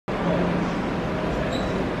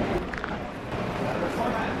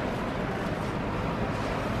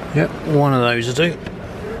Yep, one of those will do.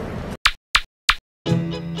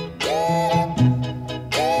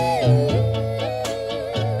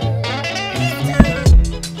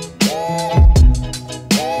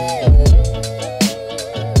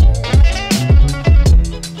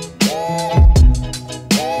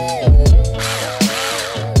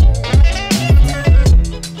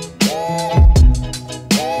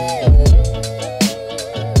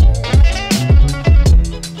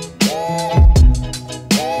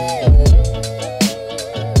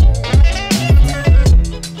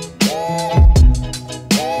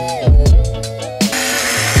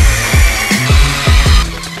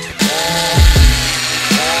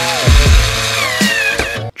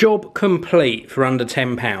 Job complete for under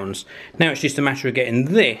 £10. Now it's just a matter of getting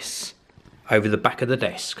this over the back of the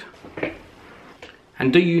desk.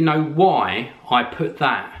 And do you know why I put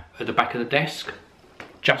that at the back of the desk?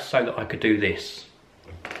 Just so that I could do this.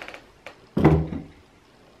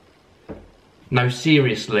 No,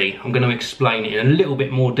 seriously, I'm going to explain it in a little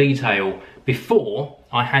bit more detail. Before,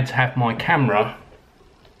 I had to have my camera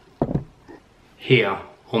here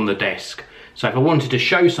on the desk. So if I wanted to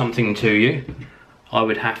show something to you, I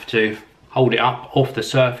would have to hold it up off the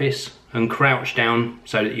surface and crouch down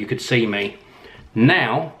so that you could see me.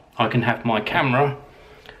 Now I can have my camera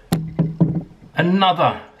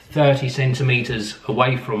another 30 centimeters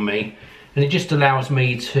away from me, and it just allows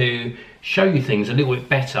me to show you things a little bit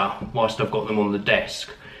better whilst I've got them on the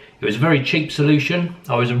desk. It was a very cheap solution.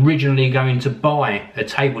 I was originally going to buy a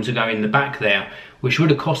table to go in the back there, which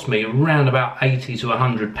would have cost me around about £80 to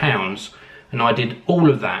 £100, and I did all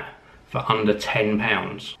of that for under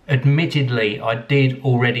 £10. Admittedly, I did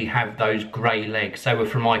already have those grey legs. They were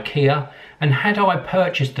from IKEA, and had I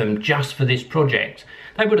purchased them just for this project,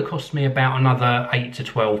 they would have cost me about another £8 to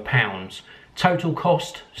 £12. Total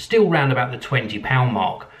cost, still round about the £20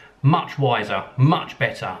 mark. Much wiser, much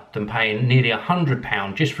better than paying nearly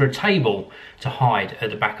 £100 just for a table to hide at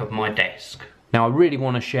the back of my desk. Now I really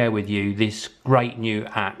want to share with you this great new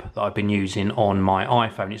app that I've been using on my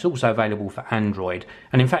iPhone. It's also available for Android,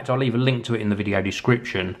 and in fact I'll leave a link to it in the video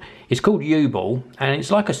description. It's called Yubl, and it's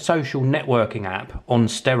like a social networking app on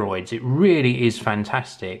steroids. It really is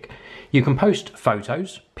fantastic. You can post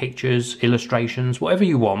photos, pictures, illustrations, whatever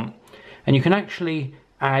you want, and you can actually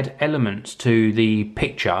add elements to the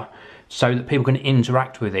picture so that people can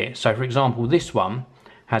interact with it. So for example, this one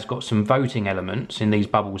has got some voting elements in these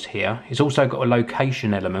bubbles here. It's also got a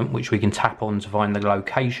location element which we can tap on to find the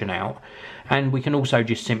location out, and we can also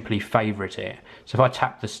just simply favourite it. So if I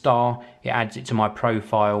tap the star, it adds it to my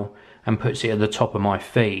profile and puts it at the top of my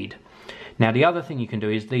feed. Now the other thing you can do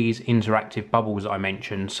is these interactive bubbles I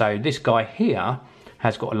mentioned. So this guy here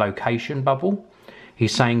has got a location bubble.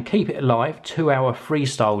 He's saying keep it alive, 2-hour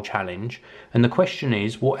freestyle challenge, and the question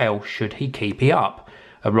is what else should he keep it up?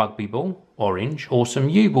 A rugby ball, orange, or some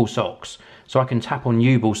Yubl socks. So I can tap on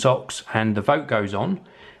Yubl socks and the vote goes on,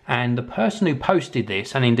 and the person who posted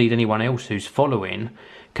this, and indeed anyone else who's following,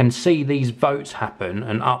 can see these votes happen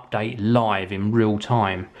and update live in real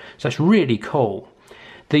time. So it's really cool.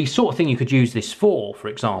 The sort of thing you could use this for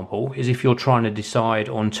example, is if you're trying to decide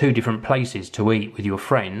on 2 different places to eat with your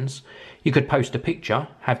friends. You could post a picture,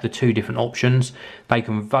 have the 2 different options, they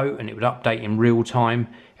can vote and it would update in real time.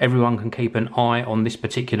 Everyone can keep an eye on this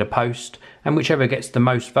particular post, and whichever gets the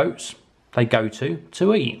most votes, they go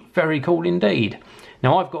to eat. Very cool indeed.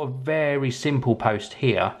 Now I've got a very simple post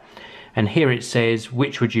here, and here it says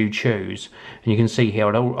which would you choose, and you can see here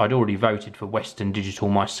I'd already voted for Western Digital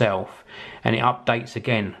myself, and it updates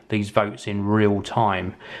again these votes in real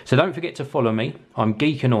time. So don't forget to follow me. I'm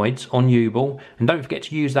Geekanoids on Yubl, and don't forget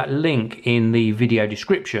to use that link in the video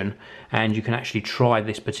description, and you can actually try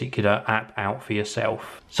this particular app out for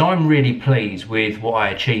yourself. So I'm really pleased with what I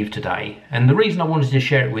achieved today, and the reason I wanted to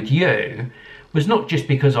share it with you was not just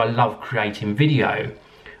because I love creating video,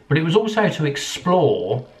 but it was also to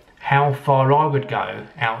explore how far I would go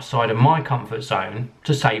outside of my comfort zone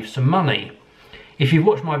to save some money. If you've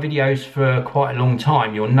watched my videos for quite a long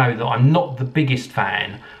time, you'll know that I'm not the biggest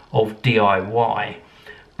fan of DIY.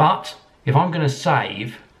 But if I'm going to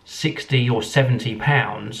save £60 or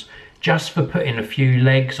 £70 just for putting a few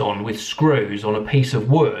legs on with screws on a piece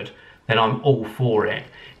of wood, then I'm all for it.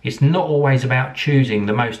 It's not always about choosing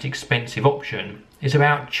the most expensive option. It's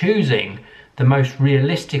about choosing the most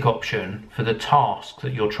realistic option for the task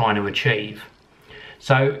that you're trying to achieve.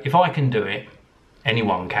 So if I can do it,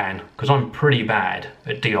 anyone can, because I'm pretty bad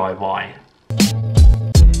at DIY.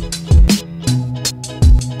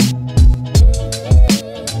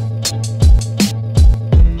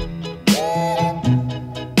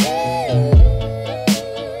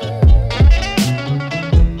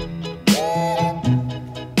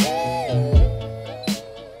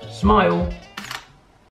 Smile.